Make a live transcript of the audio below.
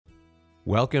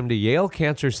Welcome to Yale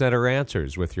Cancer Center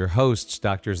Answers with your hosts,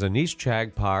 Drs. Anish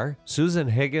Chagpar, Susan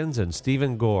Higgins, and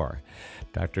Stephen Gore.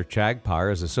 Dr.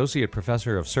 Chagpar is Associate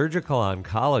Professor of Surgical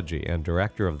Oncology and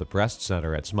Director of the Breast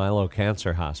Center at Smilow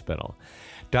Cancer Hospital.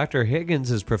 Dr.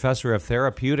 Higgins is Professor of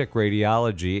Therapeutic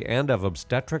Radiology and of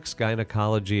Obstetrics,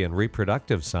 Gynecology, and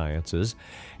Reproductive Sciences,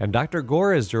 and Dr.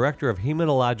 Gore is Director of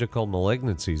Hematological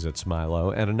Malignancies at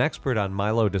Smilow and an expert on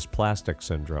myelodysplastic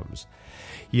syndromes.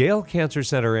 Yale Cancer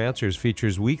Center Answers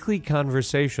features weekly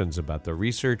conversations about the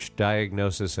research,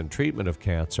 diagnosis, and treatment of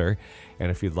cancer.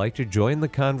 And if you'd like to join the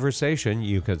conversation,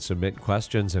 you can submit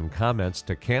questions and comments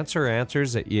to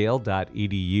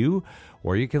canceranswers@yale.edu,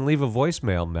 or you can leave a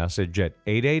voicemail message at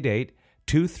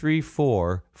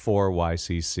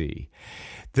 888-234-4YCC.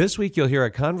 This week, you'll hear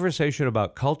a conversation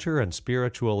about culture and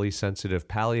spiritually sensitive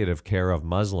palliative care of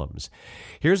Muslims.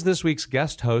 Here's this week's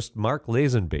guest host, Mark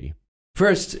Lazenby.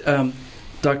 First,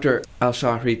 Dr.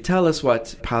 Al-Shahri, tell us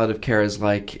what palliative care is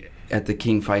like at the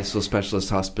King Faisal Specialist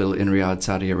Hospital in Riyadh,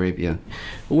 Saudi Arabia.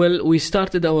 Well, we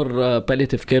started our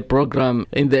palliative care program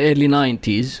in the early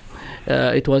 90s.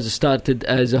 It was started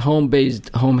as a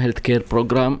home-based home health care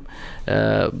program,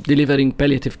 delivering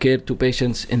palliative care to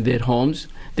patients in their homes.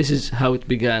 This is how it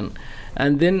began.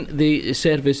 And then the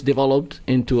service developed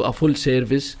into a full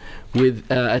service with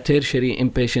a tertiary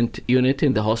inpatient unit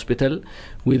in the hospital,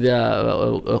 with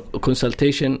a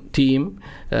consultation team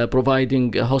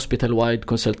providing hospital-wide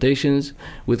consultations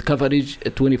with coverage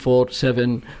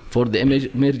 24/7 for the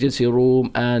emergency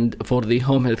room and for the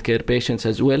home health care patients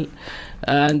as well.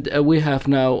 And we have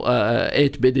now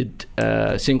 8-bedded,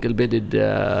 single-bedded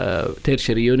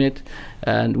tertiary unit,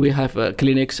 and we have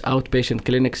clinics, outpatient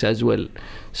clinics as well.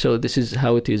 So this is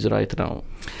how it is right now.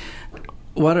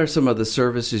 What are some of the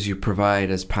services you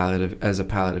provide as a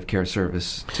palliative care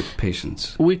service to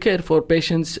patients? We care for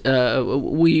patients.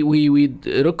 We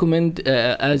recommend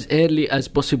as early as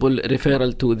possible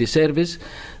referral to the service,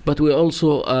 but we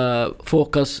also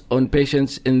focus on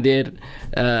patients in their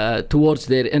towards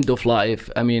their end of life.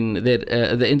 I mean,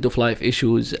 the end of life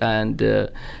issues and the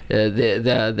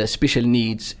special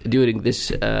needs during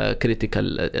this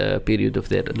critical period of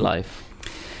their life.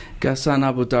 Ghassan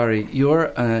Abu Dari,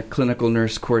 you're a clinical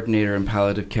nurse coordinator in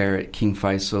palliative care at King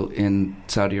Faisal in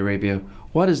Saudi Arabia.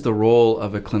 What is the role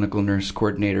of a clinical nurse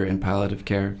coordinator in palliative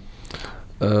care?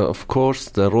 Of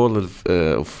course, the role of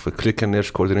a clinical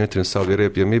nurse coordinator in Saudi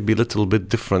Arabia may be a little bit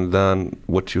different than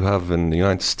what you have in the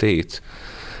United States.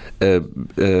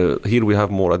 Here we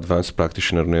have more advanced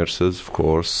practitioner nurses, of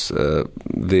course.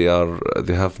 They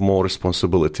have more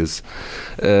responsibilities.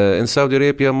 In Saudi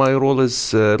Arabia, my role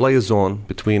is liaison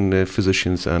between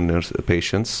physicians and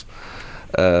patients.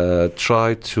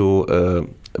 Try to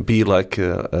be like,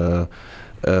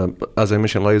 as I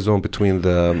mentioned, liaison between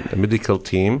the medical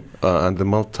team and the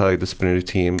multidisciplinary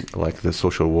team, like the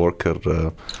social worker,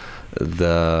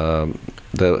 the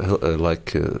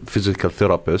physical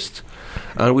therapist.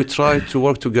 And we try to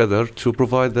work together to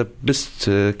provide the best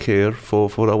care for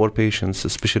our patients,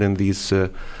 especially in these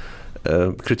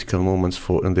critical moments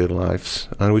in their lives.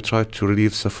 And we try to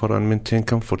relieve suffering and maintain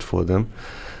comfort for them.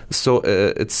 So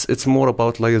it's more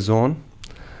about liaison.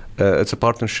 It's a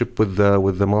partnership with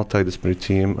the multidisciplinary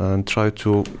team, and try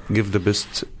to give the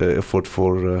best effort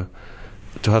for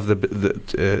to have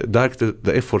direct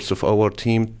the efforts of our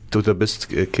team to the best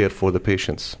care for the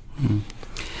patients. Mm-hmm.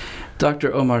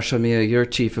 Dr. Omar Shamia, you're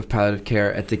Chief of Palliative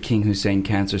Care at the King Hussein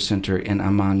Cancer Center in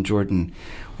Amman, Jordan.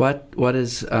 What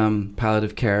is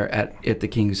palliative care at the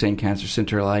King Hussein Cancer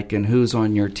Center like, and who's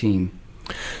on your team?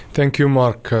 Thank you,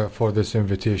 Mark, for this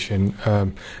invitation.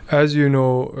 As you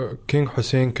know, King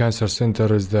Hussein Cancer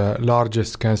Center is the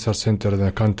largest cancer center in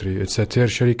the country. It's a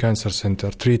tertiary cancer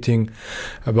center treating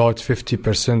about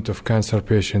 50% of cancer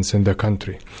patients in the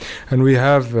country. And we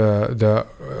have the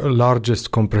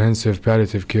largest comprehensive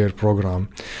palliative care program.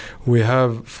 We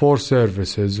have 4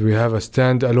 services. We have a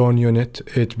standalone unit,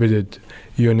 8-bedded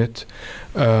unit,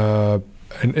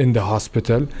 in the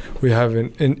hospital. We have an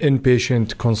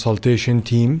inpatient consultation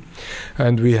team,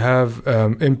 and we have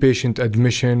inpatient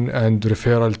admission and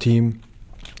referral team.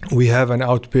 We have an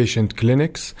outpatient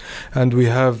clinics, and we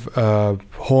have a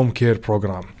home care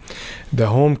program. The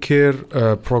home care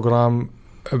program,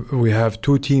 we have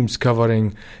 2 teams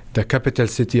covering the capital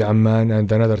city Amman, and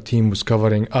another team was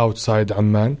covering outside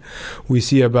Amman. We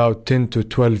see about 10 to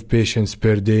 12 patients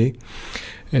per day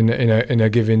in a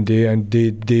given day, and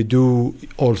they do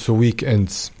also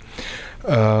weekends.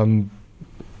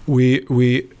 We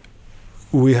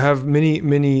have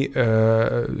many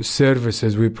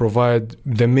services we provide.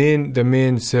 The main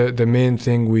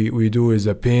thing we do is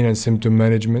a pain and symptom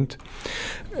management.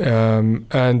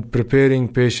 and preparing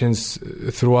patients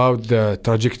throughout the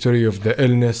trajectory of the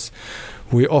illness.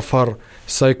 We offer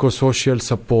psychosocial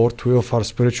support, we offer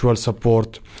spiritual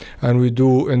support, and we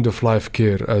do end-of-life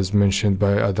care, as mentioned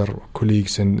by other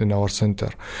colleagues in our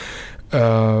center.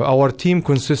 Our team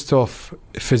consists of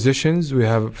physicians. We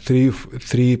have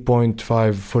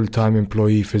 3.5 full-time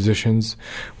employee physicians.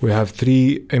 We have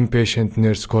 3 inpatient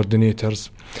nurse coordinators.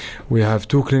 We have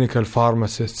 2 clinical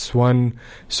pharmacists, 1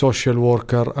 social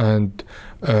worker, and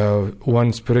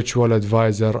 1 spiritual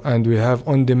advisor, and we have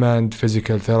on-demand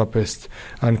physical therapist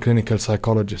and clinical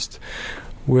psychologist.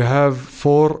 We have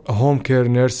 4 home care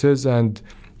nurses, and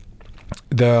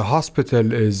the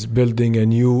hospital is building a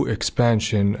new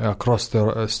expansion across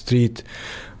the street,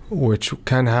 which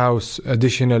can house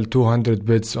additional 200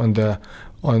 beds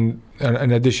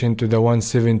in addition to the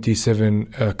 177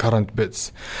 current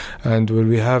beds. And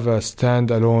we have a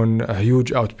standalone, a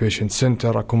huge outpatient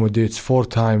center, accommodates 4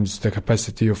 times the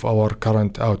capacity of our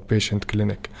current outpatient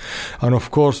clinic. And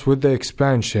of course, with the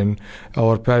expansion,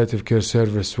 our palliative care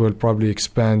service will probably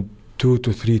expand 2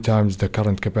 to 3 times the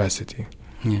current capacity.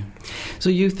 Yeah. So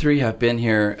you 3 have been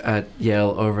here at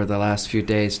Yale over the last few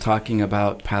days talking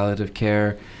about palliative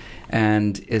care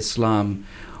and Islam.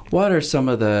 What are some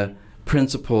of the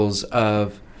principles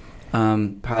of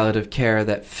palliative care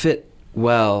that fit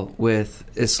well with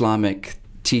Islamic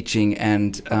teaching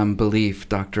and belief,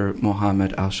 Dr.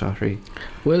 Mohammed Al-Shahri?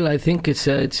 Well, I think it's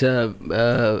a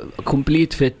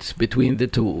complete fit between the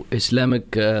two,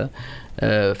 Islamic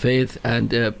faith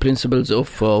and principles of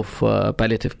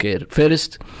palliative care.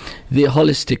 First, the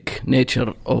holistic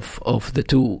nature of the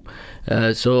two.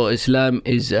 So Islam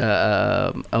is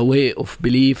a way of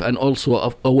belief and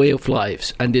also a way of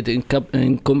life, and it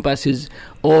encompasses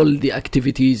all the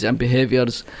activities and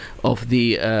behaviors of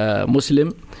the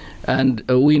Muslim. And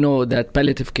we know that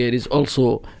palliative care is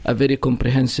also a very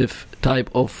comprehensive type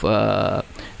of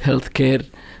health care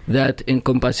that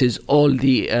encompasses all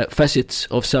the facets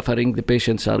of suffering the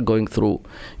patients are going through,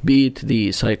 be it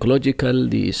the psychological,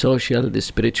 the social, the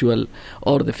spiritual,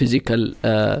 or the physical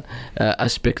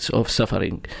aspects of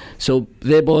suffering. So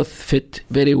they both fit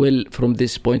very well from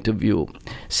this point of view.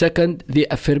 Second, the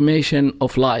affirmation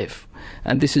of life.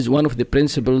 And this is one of the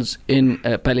principles in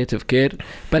palliative care.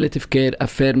 Palliative care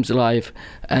affirms life,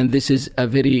 and this is a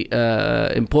very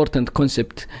important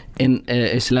concept in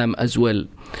Islam as well.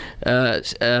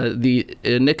 The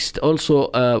next also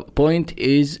point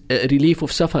is relief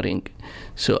of suffering.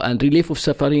 So, and relief of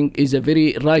suffering is a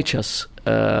very righteous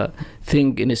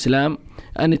thing in Islam,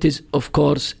 and it is, of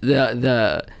course,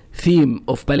 the theme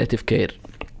of palliative care.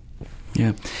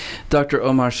 Yeah. Dr.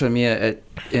 Omar Shamia at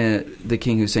the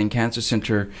King Hussein Cancer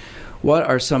Center, what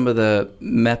are some of the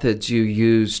methods you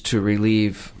use to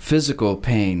relieve physical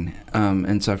pain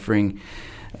and suffering?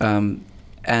 Of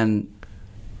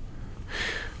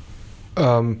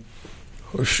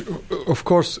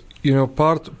course,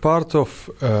 part of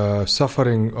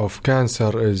suffering of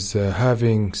cancer is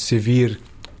having severe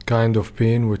kind of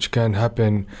pain, which can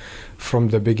happen from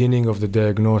the beginning of the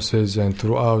diagnosis and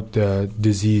throughout the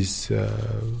disease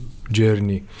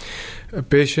journey.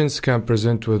 Patients can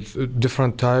present with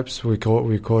different types. We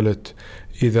call it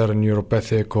either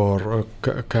neuropathic or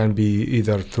can be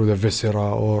either through the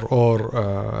viscera or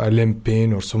a limb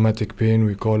pain or somatic pain,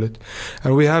 we call it.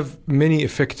 And we have many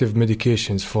effective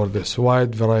medications for this,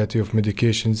 wide variety of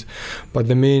medications. But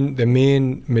the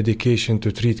main medication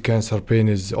to treat cancer pain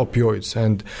is opioids.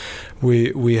 And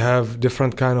we have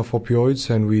different kind of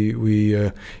opioids, and we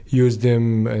use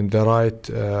them in the right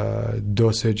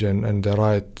dosage and in the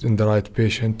right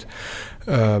patient.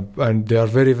 And they are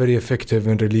very, very effective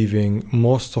in relieving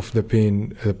most of the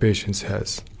pain the patient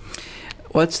has.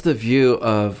 What's the view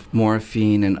of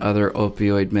morphine and other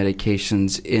opioid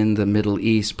medications in the Middle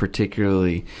East,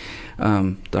 particularly,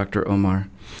 Dr. Omar?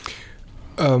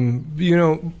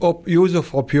 Use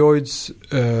of opioids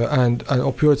and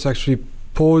opioids actually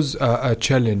pose a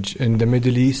challenge in the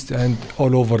Middle East and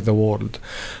all over the world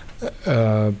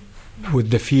with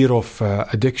the fear of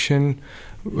addiction,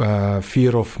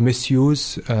 fear of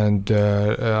misuse, and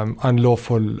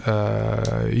unlawful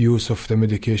use of the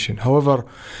medication. However,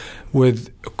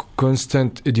 with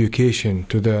constant education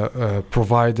to the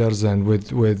providers and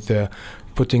with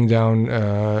putting down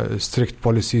strict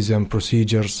policies and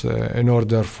procedures in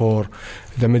order for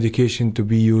the medication to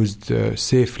be used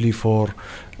safely for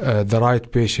the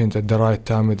right patient at the right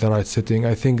time, at the right setting,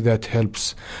 I think that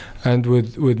helps. And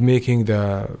with making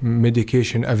the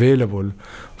medication available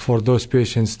for those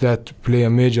patients, that play a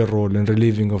major role in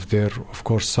relieving of their, of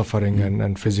course, suffering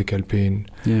and physical pain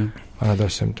and other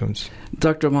symptoms.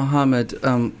 Dr. Mohammed,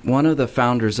 one of the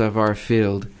founders of our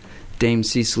field, Dame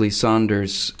Cicely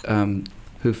Saunders,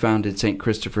 who founded St.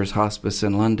 Christopher's Hospice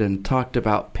in London, talked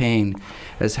about pain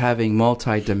as having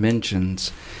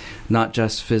multi-dimensions, not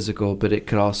just physical, but it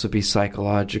could also be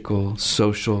psychological,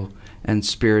 social, and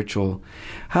spiritual.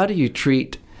 How do you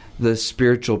treat the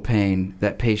spiritual pain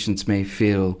that patients may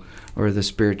feel, or the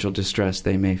spiritual distress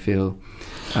they may feel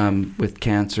with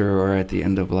cancer or at the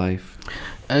end of life?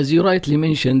 As you rightly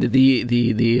mentioned,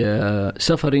 the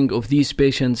suffering of these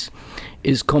patients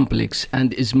is complex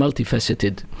and is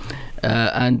multifaceted.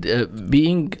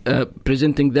 Being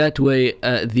presenting that way,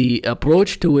 the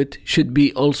approach to it should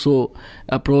be also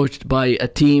approached by a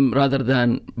team rather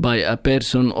than by a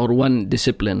person or one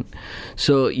discipline.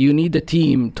 So you need a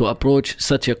team to approach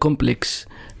such a complex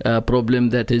problem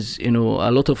that is, a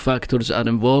lot of factors are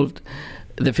involved.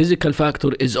 The physical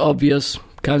factor is obvious.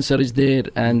 Cancer is there,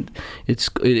 and it's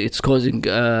causing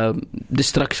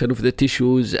destruction of the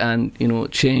tissues and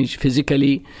change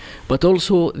physically, but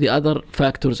also the other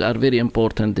factors are very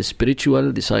important: the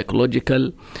spiritual, the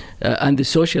psychological, and the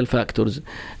social factors.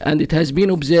 And it has been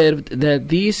observed that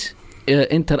these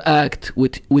interact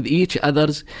with each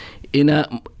others in a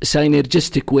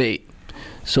synergistic way.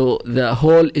 So the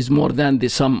whole is more than the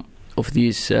sum of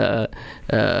these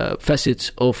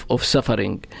facets of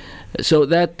suffering. So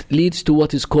that leads to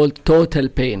what is called total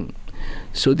pain.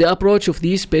 So the approach of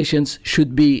these patients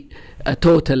should be a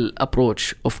total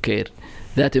approach of care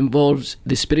that involves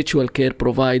the spiritual care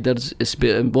providers,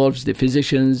 involves the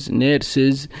physicians,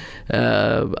 nurses,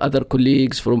 other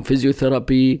colleagues from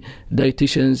physiotherapy,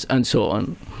 dietitians, and so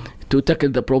on, to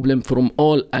tackle the problem from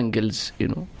all angles.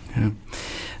 Yeah.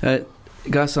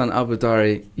 Ghassan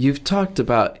Abudari, you've talked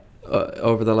about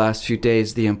over the last few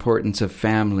days the importance of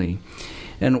family.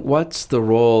 And what's the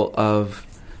role of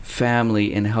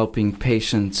family in helping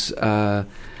patients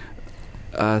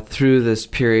through this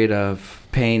period of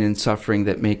pain and suffering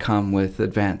that may come with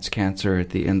advanced cancer at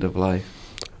the end of life?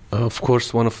 Of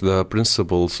course, one of the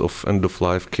principles of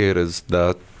end-of-life care is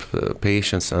that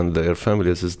patients and their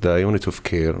families is the unit of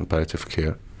care and palliative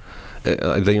care.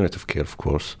 The unit of care, of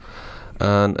course.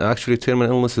 And actually,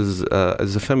 terminal illness is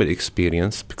a family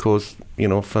experience because,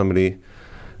 family...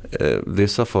 they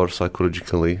suffer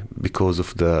psychologically because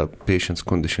of the patient's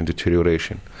condition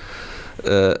deterioration.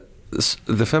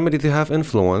 The family, they have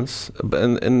influence,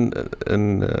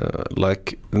 and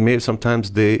like maybe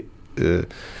sometimes they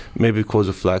maybe because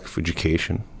of lack of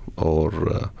education or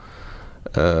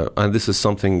and this is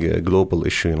something a global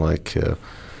issue. Like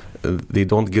they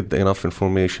don't get enough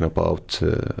information about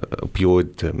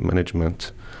opioid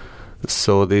management,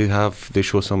 so they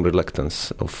show some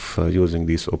reluctance of using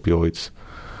these opioids.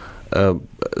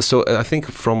 So I think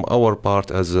from our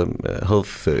part as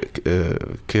health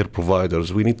care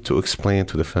providers, we need to explain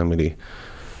to the family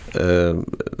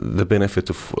the benefit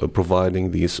of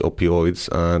providing these opioids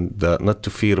and not to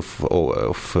fear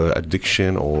of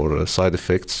addiction or side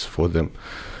effects for them,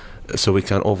 so we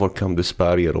can overcome this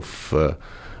barrier of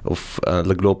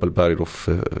the global barrier of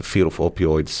fear of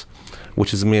opioids,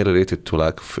 which is mainly related to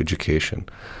lack of education.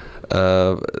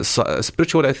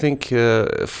 Spiritual, I think,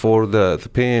 for the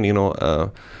pain,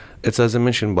 it's as I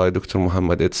mentioned by Dr.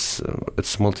 Muhammad, it's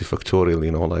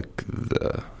multifactorial, like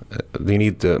they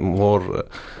need more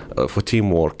for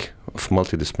teamwork of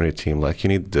multidisciplinary team. Like you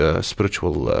need a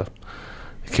spiritual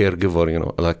caregiver,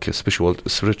 like a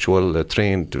spiritual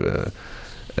trained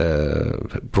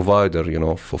provider,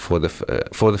 for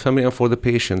the family and for the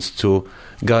patients to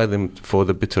guide them for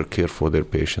the better care for their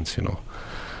patients,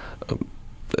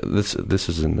 This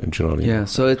is in general. Yeah,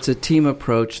 so it's a team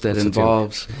approach that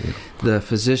involves the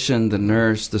physician, the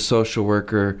nurse, the social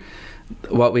worker,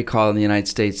 what we call in the United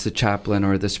States the chaplain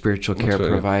or the spiritual care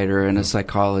provider, and a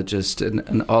psychologist,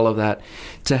 and all of that,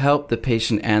 to help the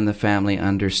patient and the family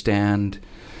understand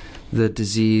the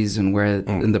disease and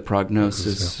and the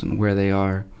prognosis and where they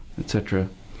are, etc.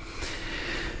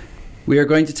 We are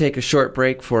going to take a short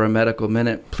break for a medical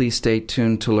minute. Please stay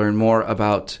tuned to learn more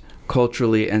about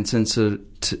culturally and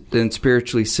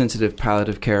spiritually sensitive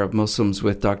palliative care of Muslims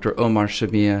with Dr. Omar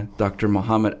Shamia, Dr.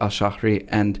 Mohammed Al-Shahri,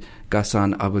 and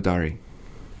Ghassan Abudari.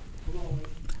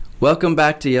 Welcome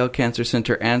back to Yale Cancer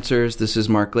Center Answers. This is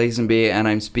Mark Lazenby, and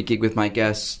I'm speaking with my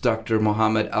guest, Dr.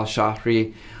 Mohammed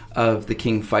Al-Shahri of the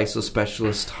King Faisal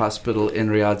Specialist Hospital in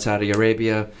Riyadh, Saudi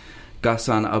Arabia,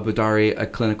 Ghassan Abudari, a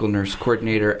clinical nurse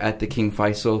coordinator at the King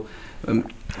Faisal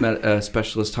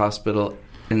Specialist Hospital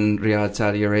in Riyadh,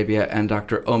 Saudi Arabia, and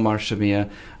Dr. Omar Shamia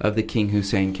of the King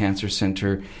Hussein Cancer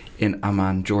Center in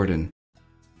Amman, Jordan.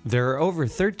 There are over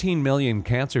 13 million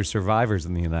cancer survivors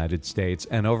in the United States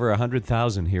and over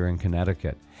 100,000 here in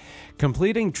Connecticut.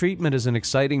 Completing treatment is an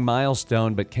exciting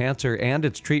milestone, but cancer and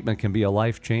its treatment can be a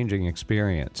life-changing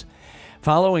experience.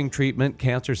 Following treatment,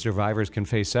 cancer survivors can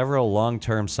face several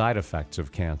long-term side effects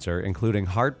of cancer, including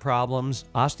heart problems,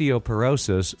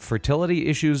 osteoporosis, fertility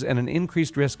issues, and an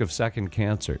increased risk of second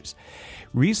cancers.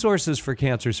 Resources for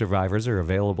cancer survivors are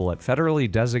available at federally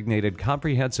designated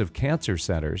comprehensive cancer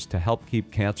centers to help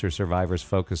keep cancer survivors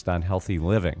focused on healthy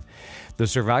living. The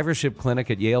Survivorship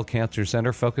Clinic at Yale Cancer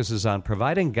Center focuses on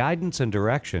providing guidance and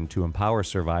direction to empower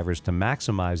survivors to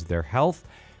maximize their health,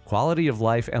 quality of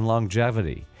life, and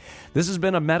longevity. This has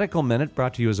been a Medical Minute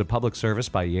brought to you as a public service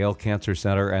by Yale Cancer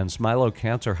Center and Smilow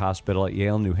Cancer Hospital at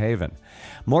Yale, New Haven.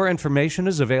 More information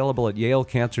is available at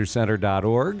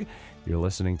yalecancercenter.org. You're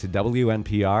listening to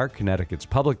WNPR, Connecticut's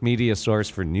public media source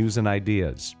for news and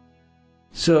ideas.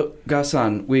 So,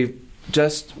 Ghassan, we're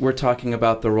talking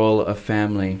about the role of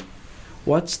family.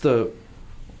 It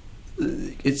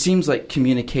seems like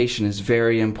communication is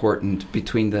very important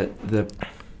between the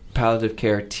palliative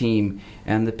care team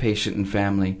and the patient and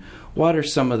family. What are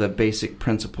some of the basic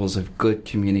principles of good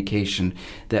communication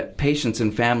that patients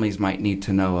and families might need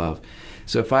to know of?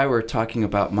 So if I were talking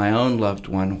about my own loved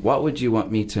one, what would you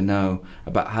want me to know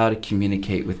about how to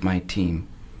communicate with my team?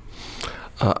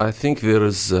 I think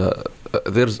it's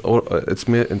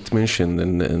mentioned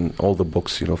in all the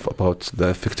books, about the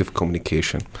effective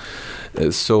communication.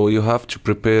 So you have to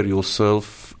prepare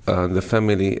yourself and the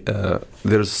family.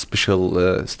 There's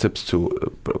special steps to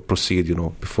proceed,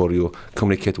 before you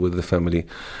communicate with the family,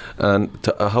 and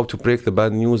how to break the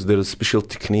bad news. There's special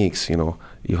techniques,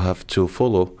 you have to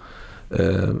follow.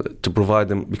 To provide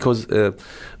them, because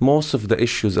most of the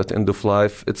issues at the end of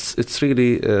life, it's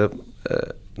really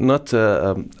not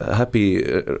happy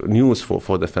news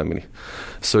for the family.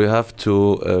 So you have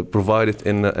to provide it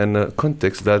in a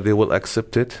context that they will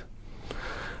accept it,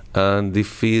 and they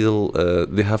feel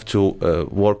they have to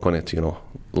work on it,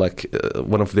 like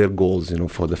one of their goals,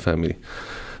 for the family.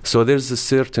 So there's a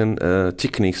certain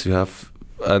techniques you have.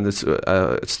 And it's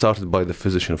started by the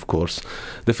physician, of course.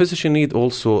 The physician need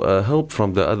also help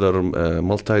from the other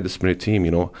multidisciplinary team,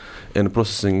 in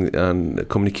processing and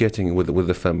communicating with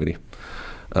the family.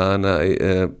 And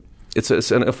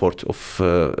it's an effort of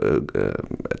a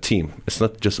team. It's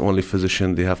not just only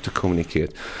physician; they have to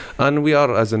communicate. And we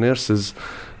are, as nurses,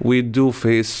 we do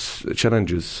face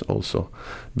challenges also,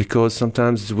 because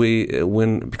sometimes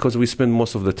because we spend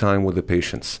most of the time with the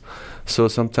patients. So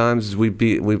sometimes we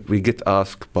get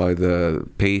asked by the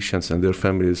patients and their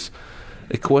families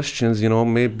questions,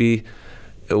 maybe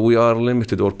we are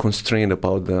limited or constrained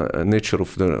about the nature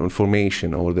of the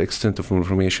information or the extent of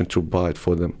information to provide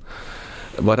for them.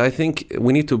 But I think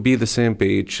we need to be the same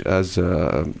page as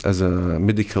a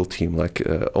medical team, like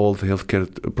all the healthcare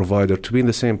provider, to be in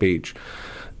the same page.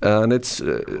 And it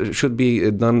should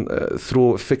be done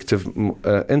through effective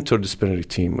interdisciplinary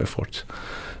team effort.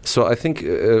 So I think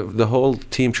the whole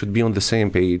team should be on the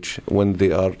same page when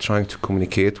they are trying to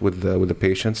communicate with the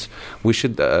patients. We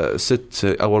should set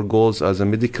our goals as a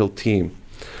medical team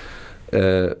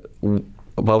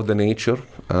about the nature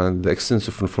and the extent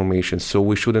of information. So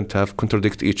we shouldn't have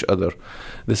contradict each other.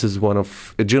 This is one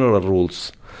of general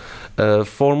rules.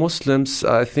 For Muslims,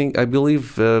 I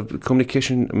believe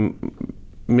communication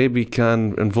maybe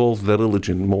can involve the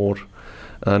religion more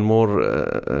and more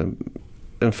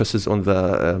emphasis on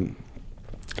the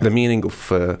meaning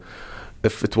of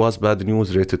if it was bad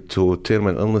news related to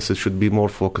terminal illness, it should be more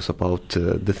focused about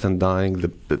death and dying,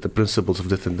 the principles of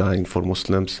death and dying for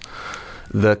Muslims,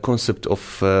 the concept of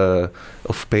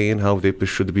pain, how they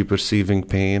should be perceiving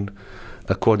pain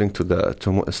according to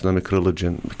Islamic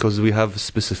religion, because we have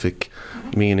specific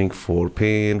meaning for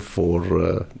pain,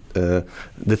 for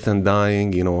death and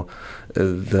dying,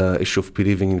 the issue of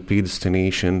believing in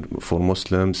predestination for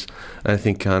Muslims. I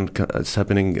think it's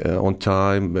happening on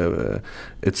time.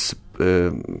 It's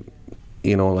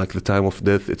like the time of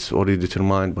death, it's already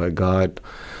determined by God.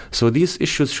 So these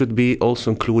issues should be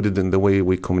also included in the way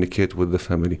we communicate with the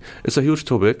family. It's a huge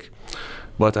topic,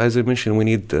 but as I mentioned, we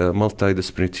need a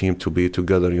multidisciplinary team to be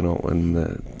together,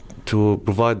 and to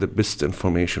provide the best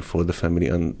information for the family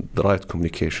and the right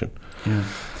communication.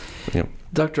 Yeah.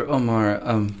 Dr. Omar,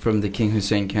 from the King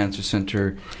Hussein Cancer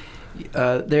Center,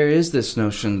 there is this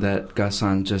notion that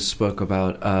Ghassan just spoke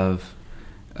about of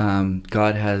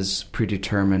God has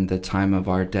predetermined the time of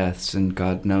our deaths, and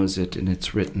God knows it, and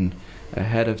it's written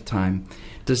ahead of time.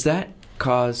 Does that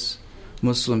cause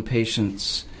Muslim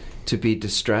patients to be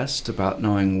distressed about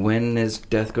knowing when is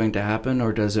death going to happen,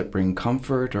 or does it bring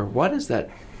comfort, or what does that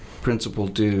principle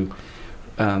do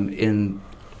in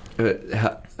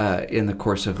in the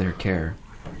course of their care?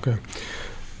 Okay.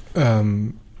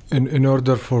 In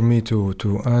order for me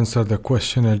to answer the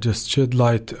question, I'll just shed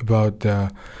light about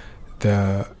the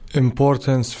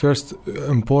importance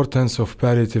of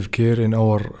palliative care in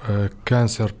our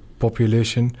cancer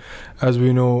population. As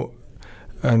we know,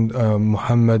 and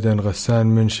Muhammad and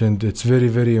Ghassan mentioned, it's very,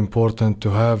 very important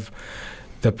to have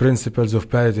the principles of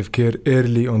palliative care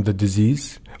early on the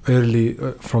disease,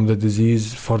 from the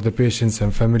disease for the patients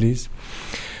and families.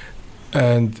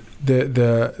 And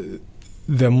the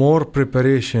more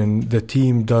preparation the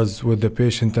team does with the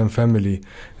patient and family,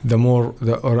 the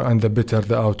better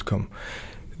the outcome.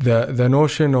 The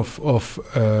notion of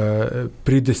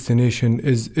predestination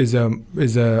is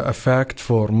a fact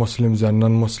for Muslims and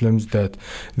non-Muslims, that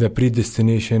the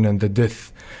predestination and the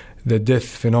death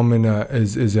phenomena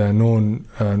is a known,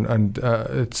 and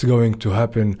it's going to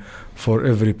happen for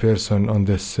every person on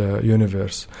this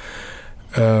universe.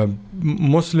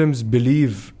 Muslims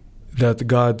believe that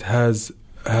God has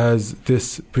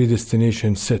this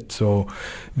predestination set, so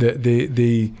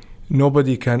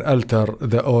nobody can alter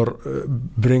or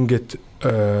bring it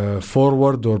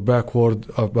forward or backward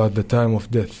about the time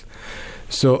of death.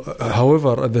 So,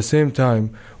 however, at the same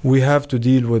time, we have to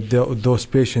deal with those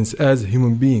patients as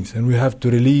human beings, and we have to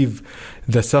relieve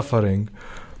the suffering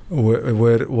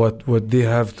what they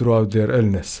have throughout their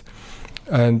illness.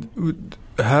 And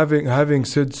having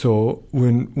said so,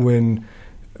 when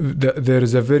there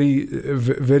is a very,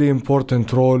 very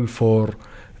important role for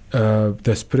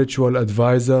the spiritual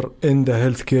advisor in the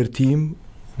healthcare team,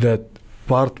 that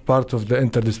part of the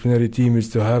interdisciplinary team is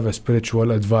to have a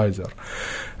spiritual advisor.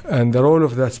 And the role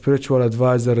of that spiritual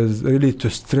advisor is really to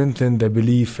strengthen the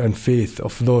belief and faith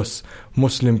of those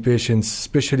Muslim patients,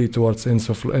 especially towards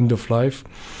end of life.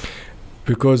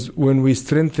 Because when we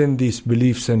strengthen these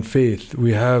beliefs and faith,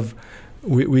 we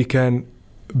can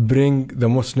bring the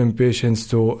Muslim patients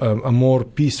to a more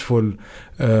peaceful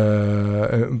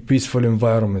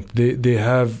environment. They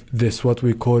have this, what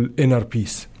we call, inner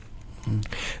peace.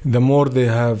 The more they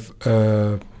have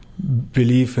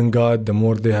belief in God, the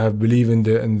more they have belief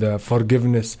in the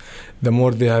forgiveness, the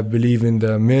more they have belief in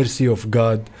the mercy of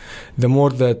God, the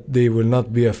more that they will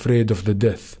not be afraid of the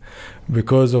death,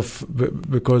 because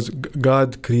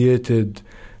God created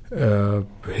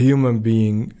human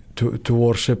being to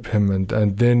worship Him,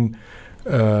 and then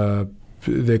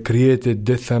they created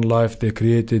death and life, they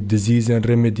created disease and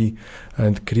remedy,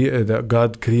 and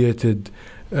God created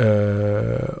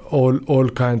all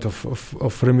kinds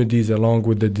of remedies along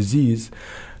with the disease.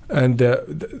 And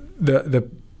the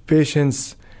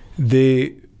patients,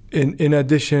 they in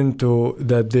addition to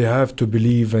that, they have to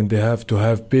believe, and they have to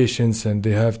have patience, and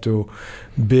they have to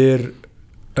bear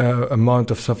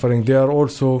amount of suffering. They are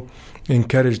also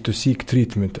encouraged to seek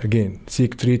treatment,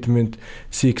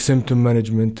 seek symptom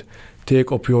management, take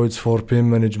opioids for pain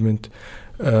management.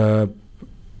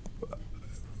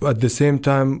 At the same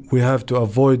time, we have to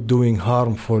avoid doing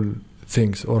harmful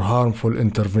things or harmful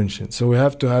interventions. So we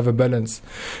have to have a balance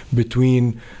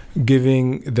between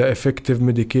giving the effective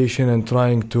medication and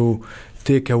trying to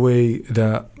take away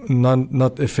the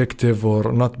not effective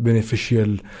or not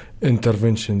beneficial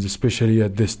interventions, especially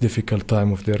at this difficult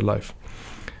time of their life.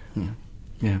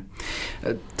 Yeah.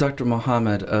 Dr.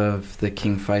 Mohammed of the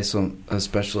King Faisal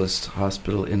Specialist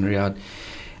Hospital in Riyadh,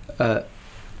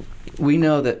 we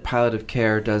know that palliative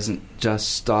care doesn't just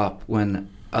stop when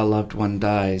a loved one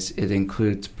dies. It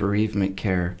includes bereavement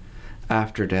care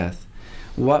after death.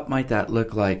 What might that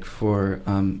look like for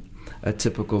a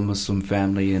typical Muslim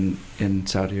family in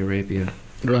Saudi Arabia?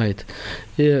 Right.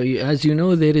 As you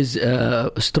know, there is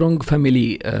strong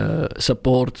family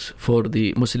support for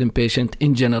the Muslim patient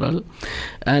in general,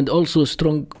 and also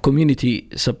strong community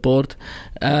support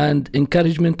and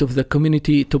encouragement of the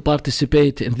community to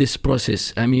participate in this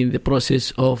process. I mean, the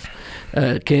process of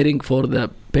caring for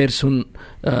the person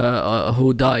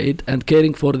who died and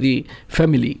caring for the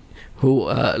family who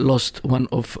lost one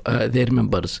of their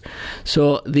members.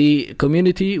 So the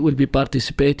community will be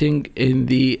participating in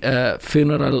the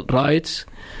funeral rites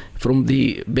from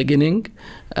the beginning,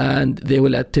 and they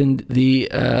will attend the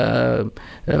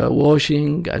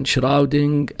washing and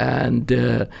shrouding and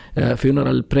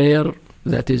funeral prayer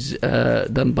that is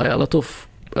done by a lot of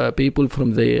people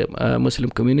from the Muslim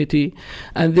community,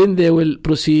 and then they will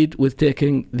proceed with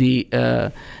taking the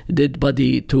dead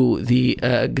body to the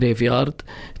graveyard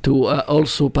to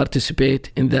also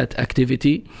participate in that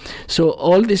activity. So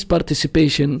all this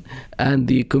participation and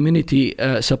the community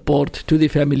support to the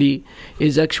family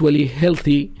is actually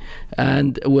healthy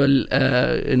and will,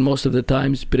 in most of the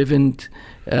times, prevent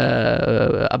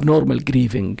abnormal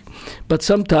grieving. But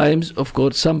sometimes, of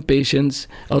course, some patients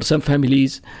or some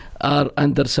families are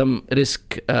under some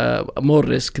risk, more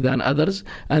risk than others,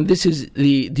 and this is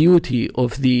the duty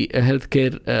of the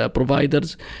healthcare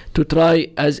providers to try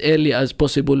as early as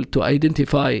possible to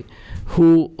identify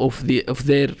who of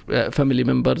their family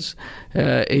members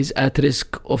is at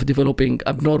risk of developing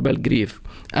abnormal grief,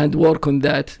 and work on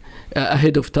that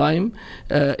ahead of time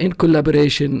in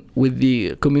collaboration with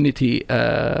the community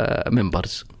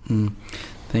members.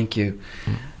 Thank you.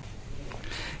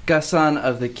 Ghassan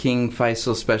of the King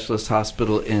Faisal Specialist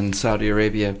Hospital in Saudi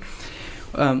Arabia,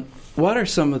 what are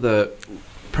some of the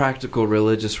practical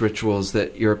religious rituals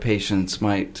that your patients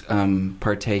might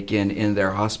partake in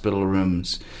their hospital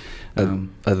rooms?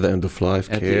 At the end of life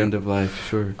care? At the end of life,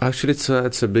 sure. Actually,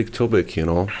 it's a big topic,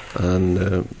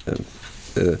 and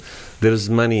there's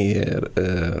many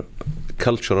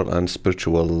cultural and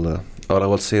spiritual, or I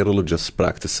will say religious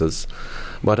practices.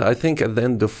 But I think at the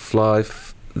end of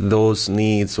life, those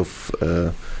needs of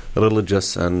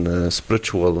religious and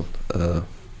spiritual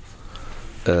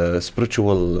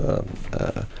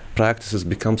practices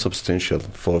become substantial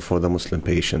for the Muslim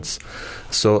patients.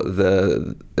 So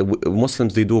the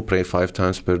Muslims, they do pray 5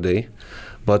 times per day,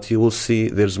 but you will see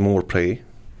there's more pray,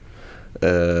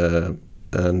 and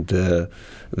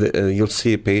you'll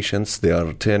see patients, they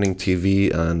are turning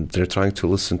TV and they're trying to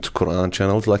listen to Quran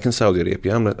channels, like in Saudi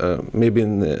Arabia. Maybe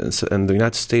in the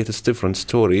United States it's a different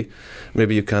story.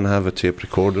 Maybe you can have a tape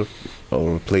recorder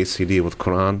or play CD with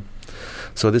Quran.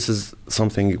 So this is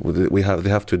something they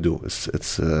have to do.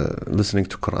 It's listening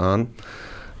to Quran.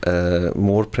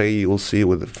 More pray you will see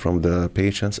from the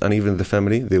patients, and even the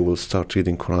family, they will start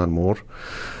reading Quran more.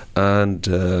 And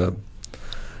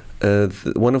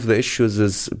one of the issues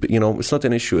is, it's not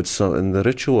an issue. It's in the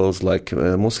rituals, like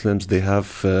Muslims, they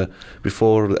have,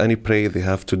 before any prayer, they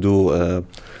have to do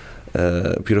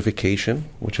purification,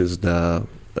 which is the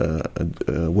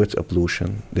wet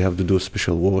ablution. They have to do a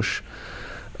special wash.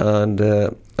 And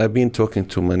I've been talking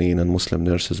to many non-Muslim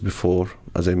nurses before,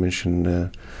 as I mentioned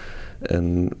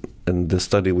in the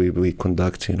study we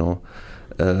conduct,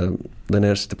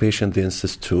 the patient, they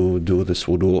insist to do this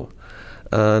wudu.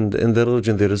 And in the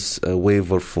religion, there is a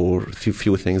waiver for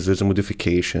few things. There's a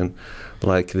modification,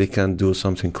 like they can do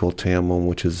something called tayammum,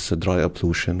 which is a dry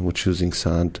ablution, which is using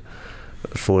sand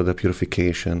for the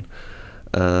purification.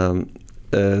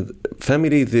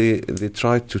 Family, they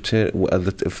try to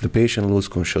if the patient loses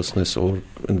consciousness or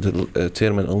in the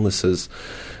terminal illnesses,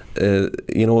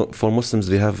 for Muslims,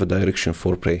 they have a direction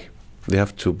for prayer. They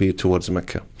have to be towards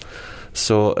Mecca.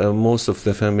 So most of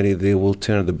the family, they will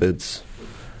turn the beds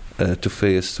to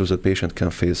face, so the patient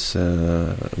can face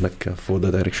Mecca for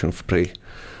the direction of prayer.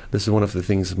 This is one of the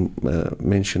things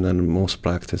mentioned and most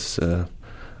practiced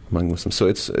among Muslims. So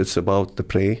it's about the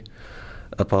prayer,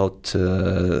 about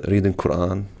reading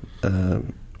Quran,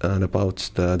 and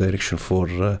about the direction for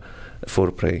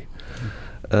prayer.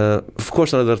 Of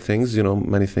course, other things,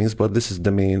 many things, but this is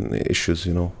the main issues.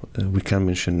 We can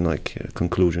mention like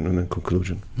conclusion and then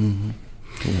conclusion. Mm-hmm.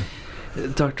 Yeah.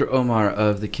 Dr. Omar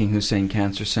of the King Hussein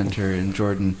Cancer Center in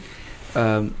Jordan,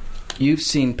 you've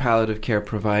seen palliative care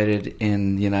provided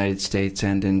in the United States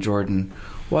and in Jordan.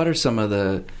 What are some of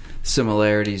the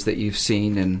similarities that you've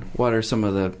seen, and what are some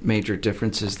of the major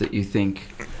differences that you think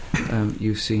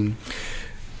you've seen?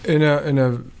 In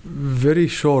a very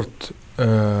short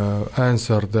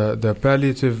answer, the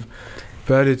palliative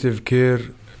care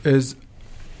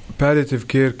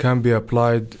can be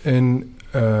applied in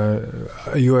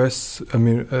U.S.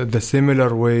 The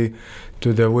similar way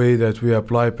to the way that we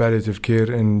apply palliative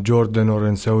care in Jordan or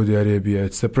in Saudi Arabia.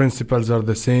 The principles are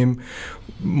the same.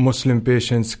 Muslim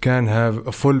patients can have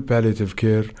a full palliative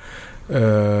care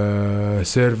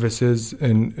services,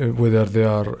 whether they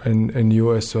are in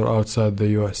U.S. or outside the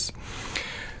U.S.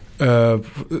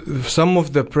 Some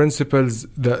of the principles,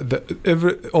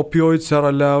 every opioids are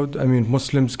allowed.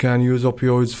 Muslims can use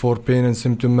opioids for pain and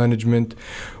symptom management,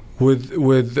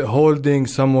 with holding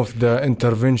some of the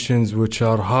interventions which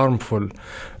are harmful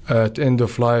at end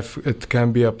of life. It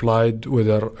can be applied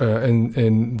whether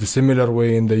in the similar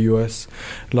way in the U.S.,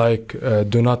 like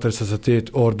do not resuscitate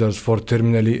orders for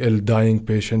terminally ill dying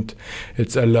patient.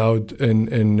 It's allowed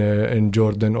in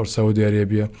Jordan or Saudi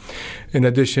Arabia. In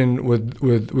addition,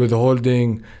 with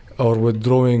holding or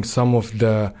withdrawing some of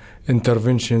the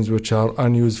interventions which are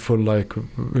unuseful, like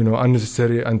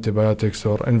unnecessary antibiotics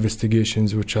or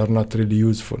investigations which are not really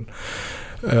useful.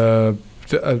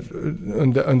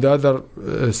 On the other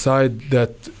side,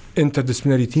 that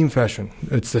interdisciplinary team fashion.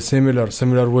 It's a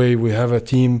similar way. We have a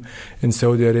team in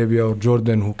Saudi Arabia or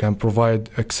Jordan who can provide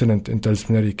excellent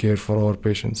interdisciplinary care for our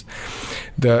patients.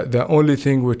 The only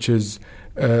thing which is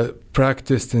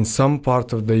practiced in some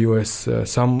part of the U.S.,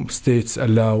 some states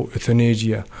allow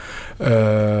euthanasia,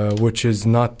 which is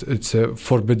not, it's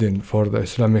forbidden for the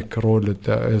Islamic rule.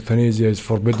 Euthanasia is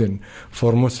forbidden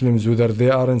for Muslims, whether they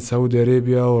are in Saudi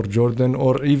Arabia or Jordan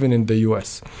or even in the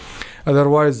U.S.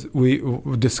 Otherwise, we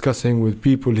discussing with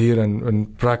people here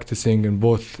and practicing in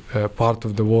both part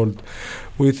of the world,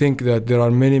 we think that there are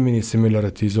many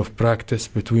similarities of practice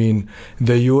between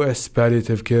the U.S.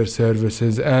 palliative care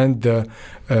services and the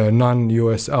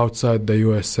non-U.S. outside the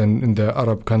U.S. and in the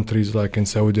Arab countries like in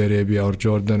Saudi Arabia or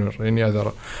Jordan or any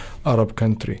other Arab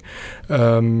country.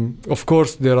 Of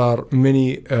course, there are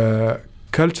many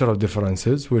cultural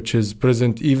differences, which is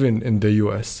present even in the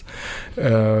U.S.,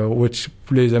 which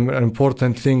plays an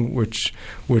important thing, which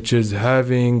is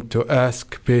having to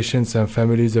ask patients and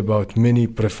families about many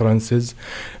preferences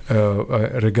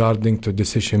regarding to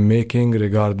decision making,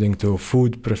 regarding to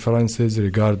food preferences,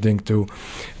 regarding to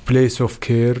place of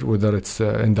care, whether it's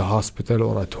in the hospital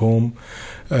or at home,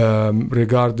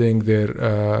 regarding their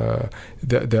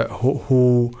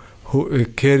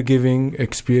caregiving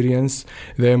experience,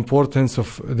 the importance of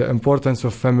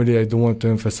family. I do want to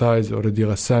emphasize, already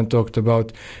Ghassan talked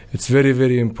about. It's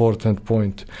very important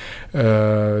point.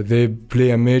 They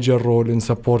play a major role in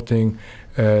supporting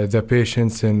the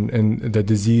patients in the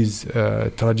disease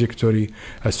trajectory,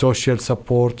 social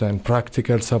support and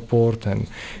practical support and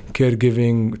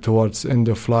caregiving towards end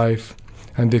of life,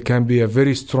 and they can be a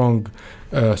very strong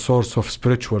source of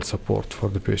spiritual support for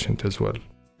the patient as well.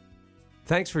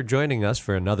 Thanks for joining us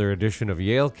for another edition of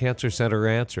Yale Cancer Center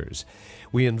Answers.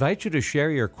 We invite you to share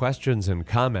your questions and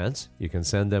comments. You can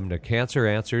send them to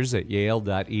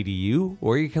canceranswers@yale.edu,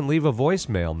 or you can leave a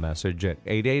voicemail message at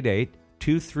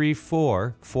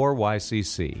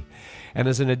 888-234-4YCC. And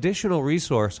as an additional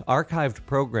resource, archived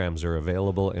programs are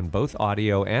available in both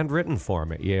audio and written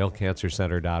form at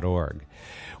yalecancercenter.org.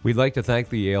 We'd like to thank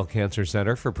the Yale Cancer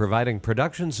Center for providing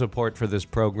production support for this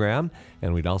program,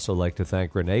 and we'd also like to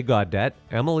thank Renee Gaudette,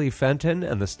 Emily Fenton,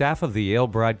 and the staff of the Yale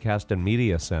Broadcast and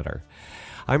Media Center.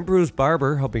 I'm Bruce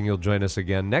Barber, hoping you'll join us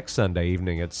again next Sunday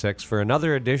evening at 6 for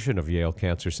another edition of Yale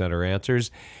Cancer Center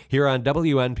Answers here on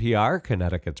WNPR,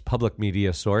 Connecticut's public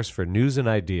media source for news and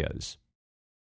ideas.